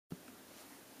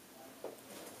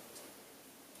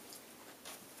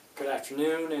Good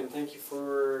afternoon, and thank you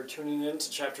for tuning in to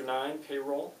Chapter 9,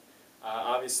 Payroll.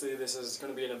 Obviously, this is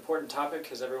going to be an important topic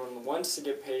because everyone wants to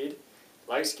get paid,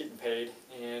 likes getting paid,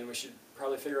 and we should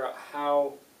probably figure out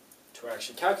how to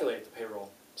actually calculate the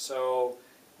payroll. So,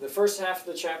 the first half of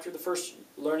the chapter, the first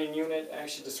learning unit,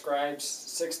 actually describes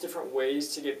 6 different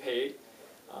ways to get paid.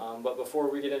 But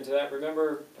before we get into that,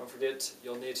 remember, don't forget,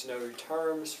 you'll need to know your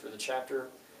terms for the chapter.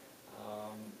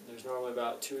 There's normally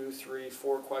about 2, 3,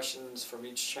 4 questions from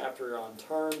each chapter on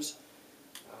terms,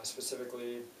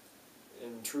 specifically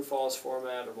in true-false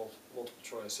format or multiple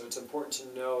choice. So it's important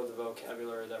to know the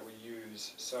vocabulary that we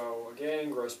use. So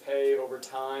again, gross pay,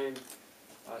 overtime,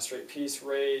 straight piece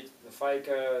rate, the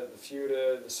FICA, the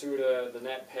FUTA, the SUTA, the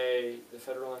net pay, the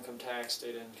federal income tax,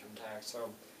 state income tax.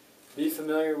 So be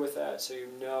familiar with that so you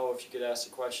know if you get asked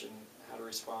a question how to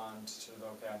respond to the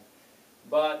vocab.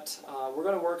 But we're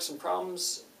going to work some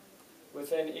problems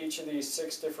within each of these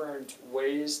 6 different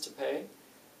ways to pay,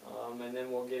 and then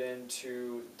we'll get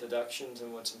into deductions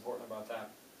and what's important about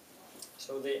that.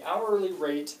 So the hourly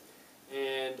rate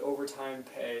and overtime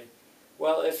pay,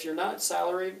 well, if you're not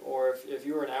salaried or if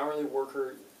you're an hourly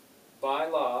worker, by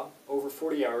law, over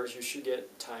 40 hours you should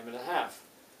get time and a half,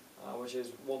 which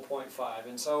is 1.5.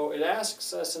 And so it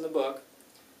asks us in the book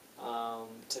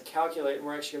to calculate, and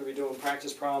we're actually going to be doing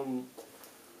practice problem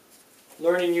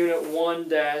Learning Unit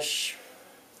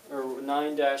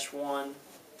 9-1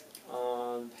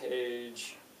 on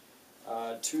page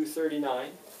 239,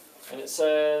 and it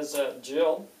says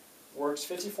Jill works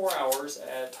 54 hours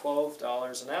at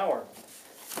 $12 an hour.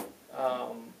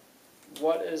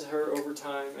 What is her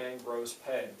overtime and gross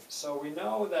pay? So we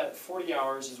know that 40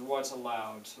 hours is what's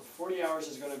allowed. So 40 hours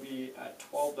is going to be at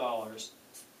 $12.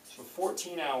 So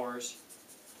 14 hours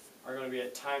are going to be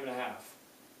at time and a half.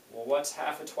 Well, what's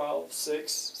half of 12?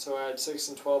 6. So add 6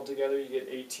 and 12 together, you get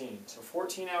 18. So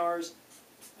 14 hours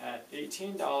at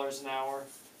 $18 an hour,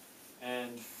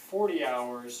 and 40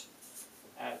 hours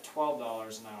at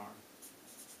 $12 an hour.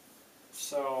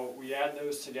 So we add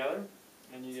those together,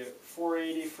 and you get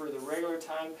 $4.80 for the regular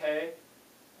time pay,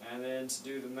 and then to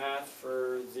do the math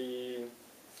for the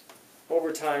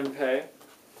overtime pay,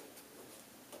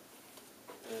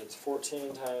 it's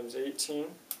 14 times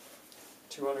 18.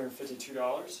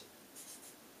 $252.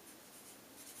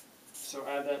 So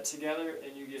add that together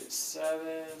and you get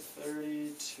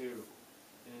 $732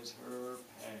 is her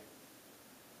pay.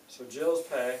 So Jill's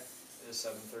pay is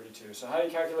 $732. So how do you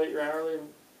calculate your hourly?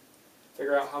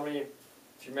 Figure out how many,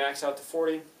 if you max out to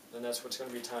 40, then that's what's going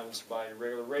to be times by your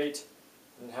regular rate,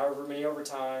 and however many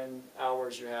overtime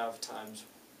hours you have times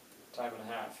time and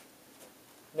a half.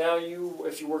 Now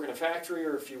if you work in a factory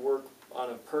or if you work on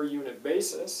a per unit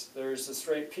basis, there's the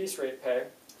straight piece rate pay,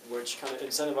 which kind of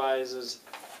incentivizes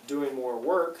doing more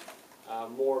work,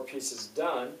 more pieces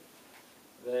done,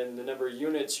 than the number of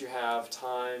units you have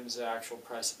times the actual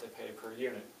price that they pay per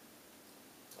unit.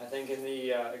 I think in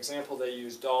the example they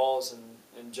used dolls,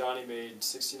 and Johnny made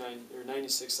 69 or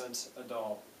 96 cents a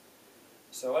doll.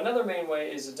 So another main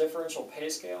way is a differential pay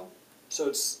scale. So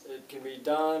it can be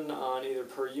done on either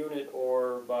per unit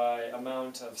or by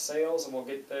amount of sales, and we'll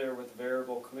get there with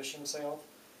variable commission sale.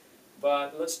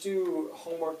 But let's do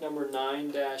homework number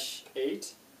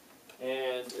 9-8,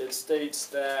 and it states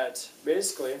that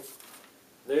basically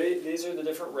these are the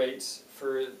different rates.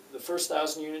 For the first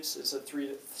 1,000 units, it's a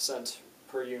 3-cent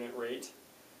per unit rate.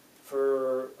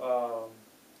 For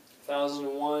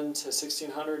 1,001 to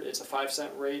 1,600, it's a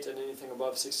 5-cent rate, and anything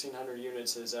above 1,600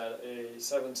 units is at a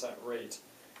 7-cent rate.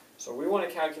 So we want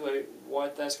to calculate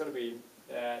what that's going to be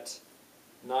at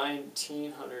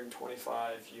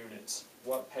 1,925 units.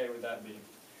 What pay would that be?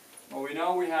 Well, we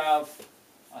know we have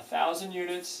 1,000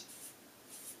 units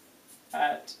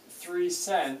at 3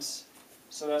 cents,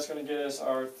 so that's going to get us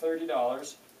our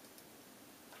 $30.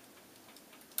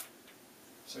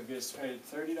 So it gets paid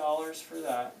 $30 for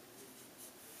that.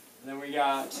 And then we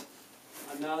got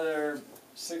another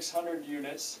 600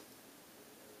 units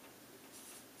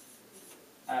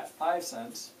at 5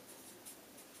 cents,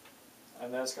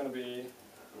 and that's going to be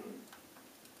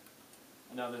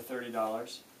another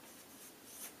 $30.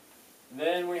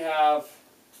 Then we have,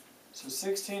 so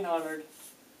 1,600,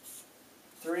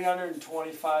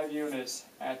 325 units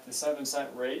at the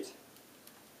 7-cent rate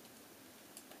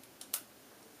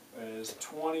is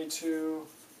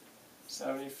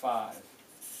 $22.75.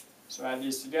 So add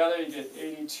these together, you get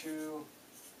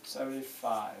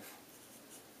 $82.75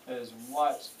 is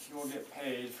what you will get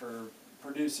paid for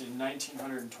producing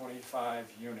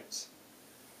 1,925 units.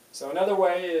 So another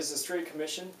way is the straight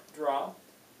commission draw,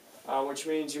 which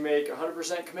means you make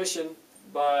 100% commission,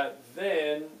 but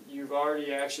then you've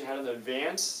already actually had an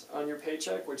advance on your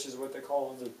paycheck, which is what they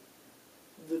call the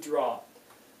the draw.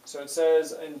 So it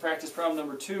says in practice problem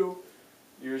number 2,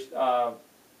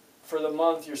 for the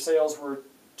month your sales were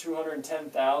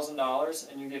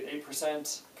 $210,000 and you get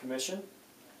 8% commission.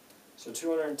 So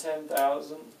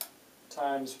 210,000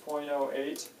 times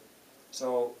 0.08.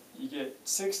 So you get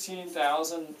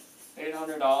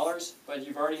 $16,800, but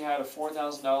you've already had a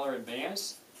 $4,000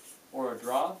 advance or a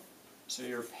draw. So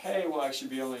your pay will actually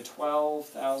be only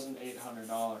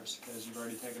 $12,800 because you've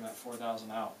already taken that $4,000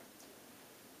 out.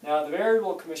 Now the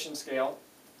variable commission scale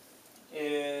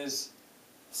is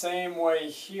same way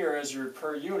here as your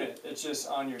per unit. It's just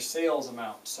on your sales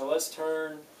amount. So let's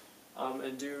turn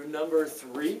and do number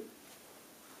 3.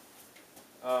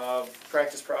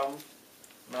 Practice problem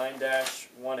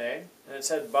 9-1A. And it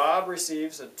said Bob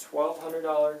receives a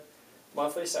 $1,200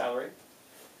 monthly salary.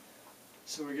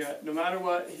 So we got, no matter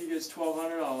what, he gets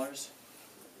 $1,200.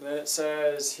 Then it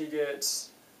says he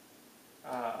gets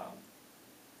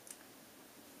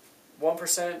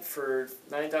 1% for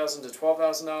 $9,000 to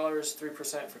 $12,000,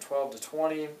 3% for $12,000 to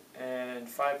 $20,000, and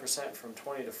 5% from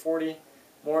 $20,000 to $40,000.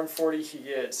 More than 40, he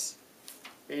gets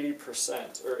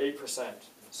 80% or 8%.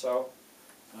 So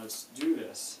let's do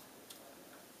this.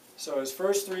 So his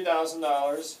first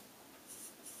 $3,000,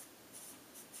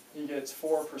 he gets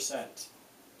 4%,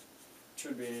 which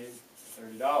would be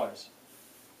 $30.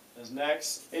 His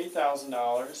next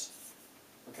 $8,000,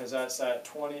 because that's that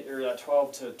 20 or that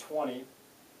 12 to 20,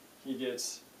 he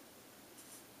gets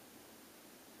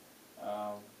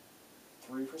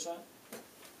 3%.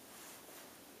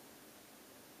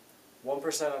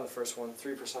 1% on the first one,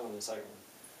 3% on the second one.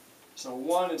 So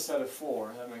 1 instead of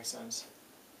 4, that makes sense.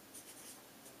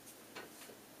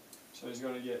 So he's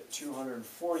going to get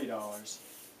 $240.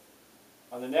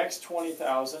 On the next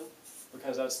 $20,000,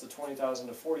 because that's the $20,000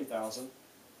 to $40,000,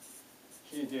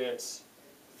 he gets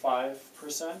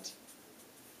 5%,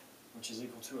 which is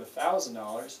equal to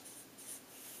 $1,000.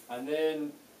 And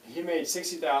then he made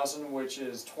 $60,000, which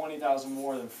is $20,000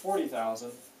 more than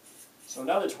 $40,000. So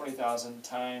another $20,000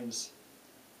 times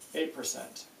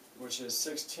 8%, which is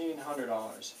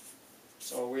 $1,600.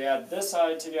 So we add this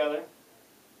side together,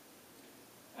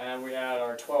 and we add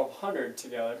our $1,200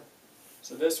 together.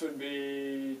 So this would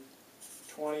be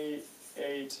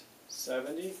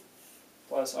 $2,870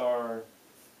 plus our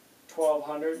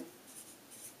 $1,200.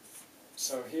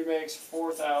 So he makes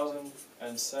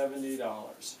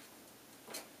 $4,070.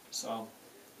 So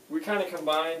we kind of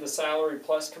combined the salary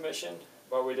plus commission,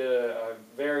 but we did a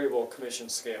variable commission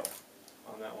scale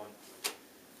on that one.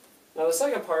 Now the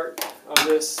second part of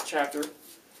this chapter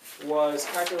was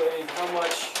calculating how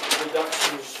much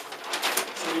deductions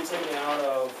should be taken out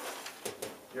of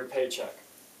your paycheck.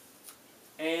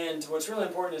 And what's really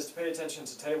important is to pay attention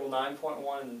to Table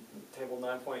 9.1 and Table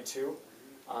 9.2.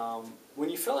 When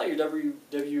you fill out your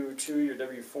W-2, your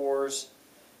W-4s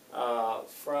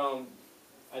from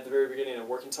at the very beginning of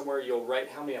working somewhere, you'll write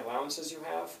how many allowances you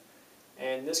have.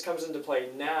 And this comes into play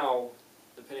now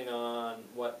depending on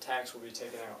what tax will be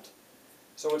taken out.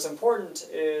 So what's important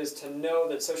is to know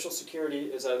that Social Security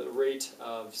is at a rate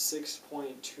of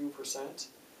 6.2%,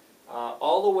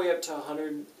 all the way up to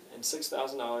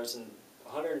 $106,000 and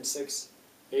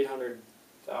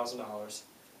 $106,800,000.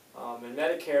 And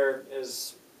Medicare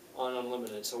is on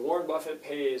unlimited. So Warren Buffett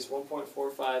pays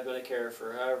 1.45 Medicare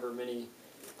for however many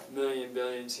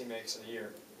billions he makes in a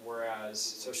year, whereas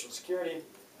Social Security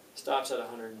stops at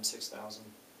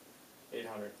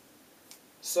 $106,800.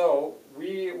 So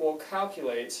we will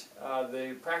calculate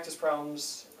the practice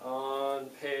problems on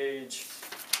page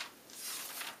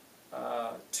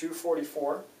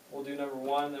 244. We'll do number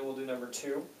 1, then we'll do number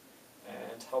 2,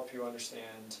 and help you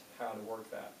understand how to work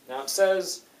that. Now it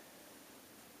says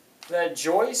that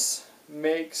Joyce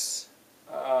makes,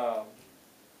 what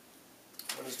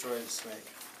does Joyce make?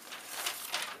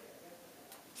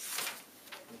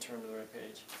 Let me turn to the right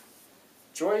page.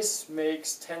 Joyce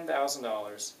makes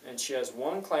 $10,000 and she has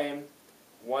 1 claim,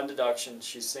 1 deduction,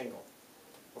 she's single.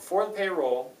 Before the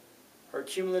payroll, her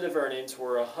cumulative earnings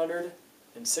were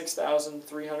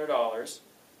 $106,300.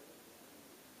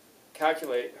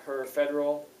 Calculate her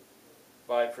federal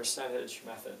by percentage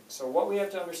method. So what we have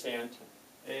to understand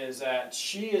is that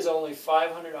she is only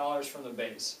 $500 from the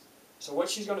base. So what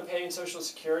she's going to pay in Social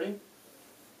Security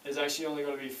is actually only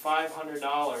going to be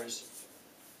 $500,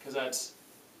 because that's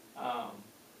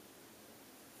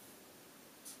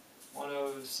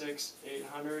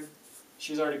 106,800.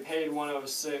 She's already paid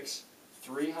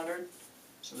 106,300,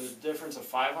 so there's a difference of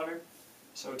 500.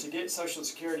 So to get Social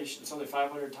Security, it's only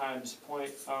 500 times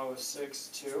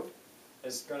 0.062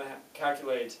 is going to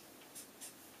calculate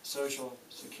Social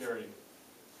Security.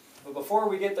 But before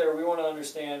we get there, we want to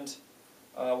understand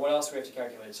what else do we have to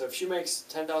calculate? So if she makes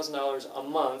 $10,000 a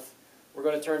month, we're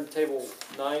going to turn to table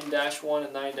 9-1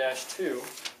 and 9-2,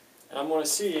 and I'm going to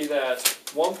see that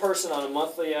one person on a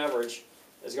monthly average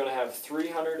is going to have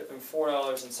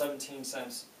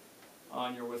 $304.17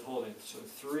 on your withholding. So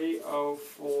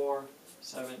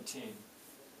 $304.17.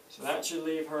 So that should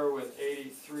leave her with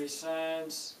 83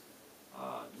 cents,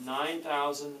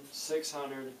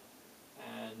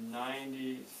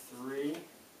 9,693,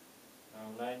 no,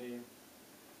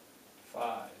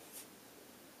 95,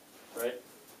 right?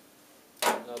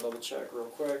 I'll double check real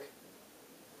quick.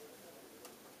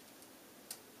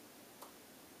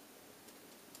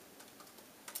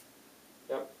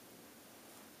 Yep.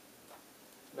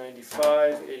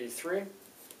 95.83.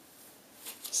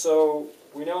 So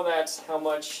we know that's how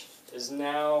much is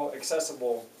now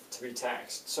accessible to be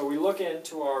taxed. So we look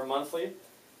into our monthly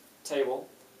table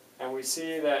and we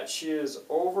see that she is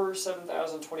over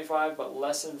 $7,025 but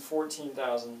less than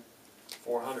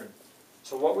 $14,400.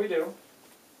 So what we do,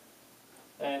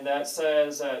 and that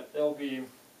says that it'll be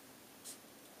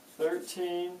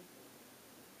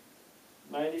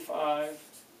 $13.95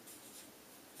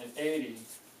 and 80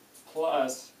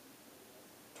 plus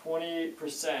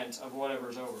 28% of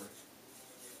whatever's over.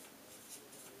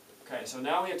 Okay, so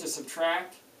now we have to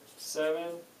subtract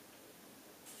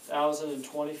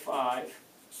 7,025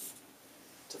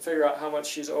 to figure out how much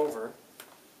she's over.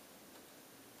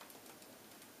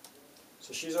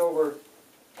 So she's over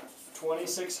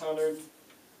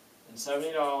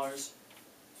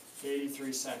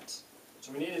 $2,670.83.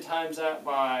 So we need to times that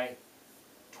by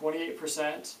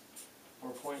 28%,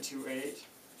 or 0.28.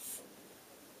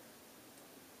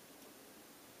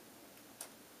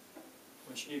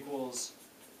 Which equals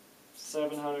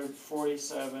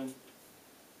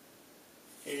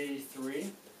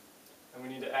 747.83, and we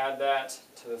need to add that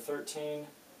to the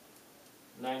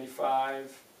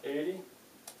 1395.80.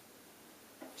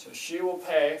 So she will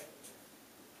pay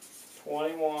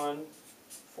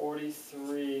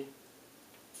 2143.63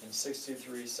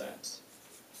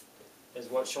 is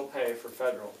what she'll pay for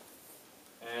federal,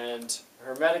 and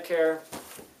her Medicare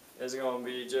is going to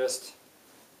be just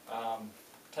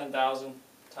 10,000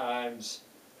 times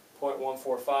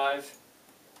 0.145,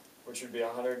 which would be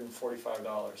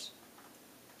 $145.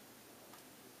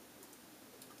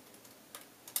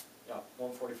 Yeah,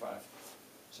 145.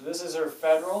 So this is her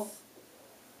federal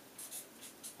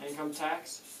income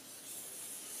tax.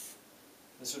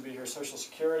 This would be her Social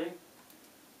Security.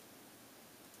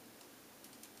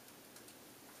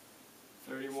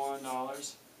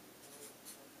 $31.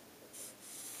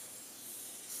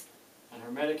 And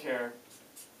her Medicare,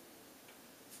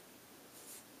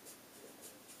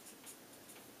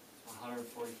 $145.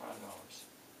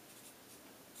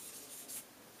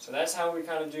 So that's how we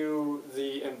kind of do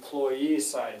the employee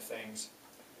side of things.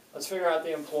 Let's figure out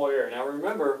the employer. Now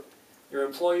remember, your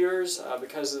employers,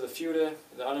 because of the FUTA,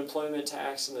 the unemployment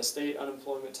tax and the state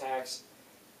unemployment tax,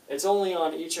 it's only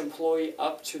on each employee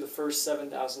up to the first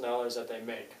 $7,000 that they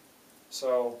make.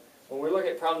 So when we look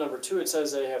at problem number 2, it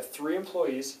says they have 3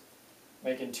 employees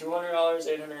making $200, $800,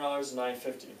 and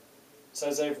 $950. It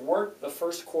says they've worked the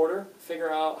first quarter,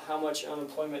 figure out how much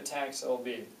unemployment tax it'll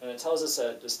be. And it tells us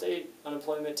that the state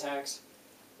unemployment tax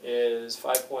is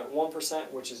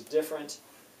 5.1%, which is different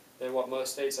than what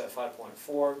most states at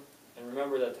 5.4. And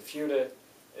remember that the FUTA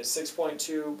is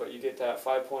 6.2, but you get that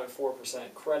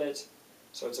 5.4% credit.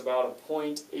 So it's about a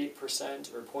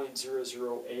 0.8% or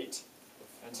 0.008.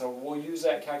 And so we'll use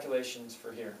that calculations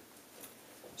for here.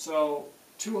 So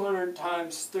 200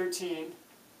 times 13,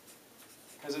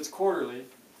 because it's quarterly.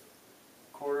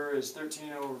 Quarter is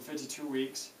 13 over 52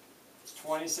 weeks. It's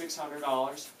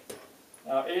 $2,600.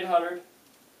 Now 800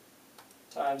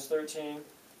 times 13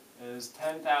 is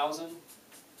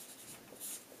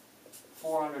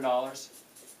 $10,400.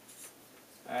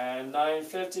 And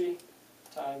 950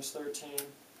 times 13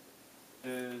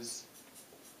 is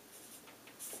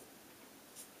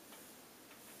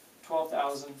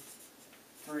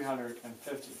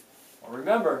 12,350. Well,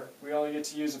 remember, we only get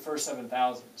to use the first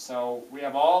 7,000. So we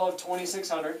have all of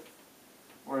 2,600,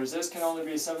 whereas this can only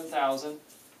be 7,000,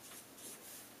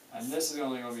 and this is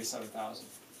only going to be 7,000.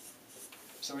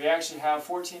 So we actually have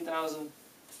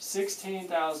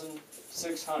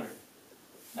 16,600.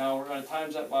 Now we're going to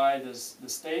times that by the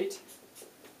state,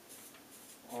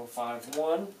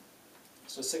 0.051.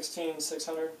 So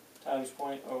 16,600 times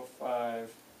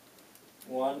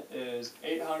 0.051 is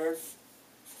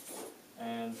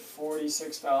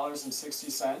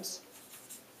 $846.60.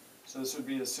 So this would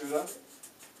be the SUTA.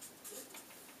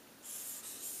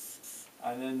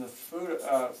 And then the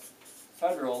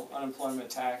federal unemployment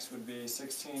tax would be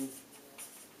 $1,600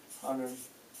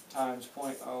 times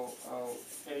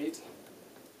 0.008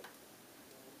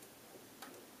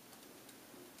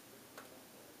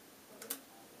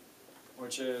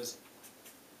 which is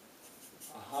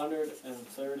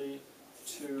 132.80.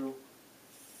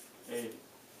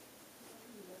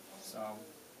 So,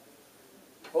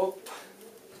 hope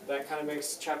that kind of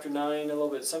makes chapter 9 a little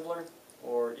bit simpler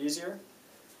or easier.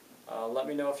 Let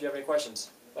me know if you have any questions.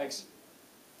 Thanks.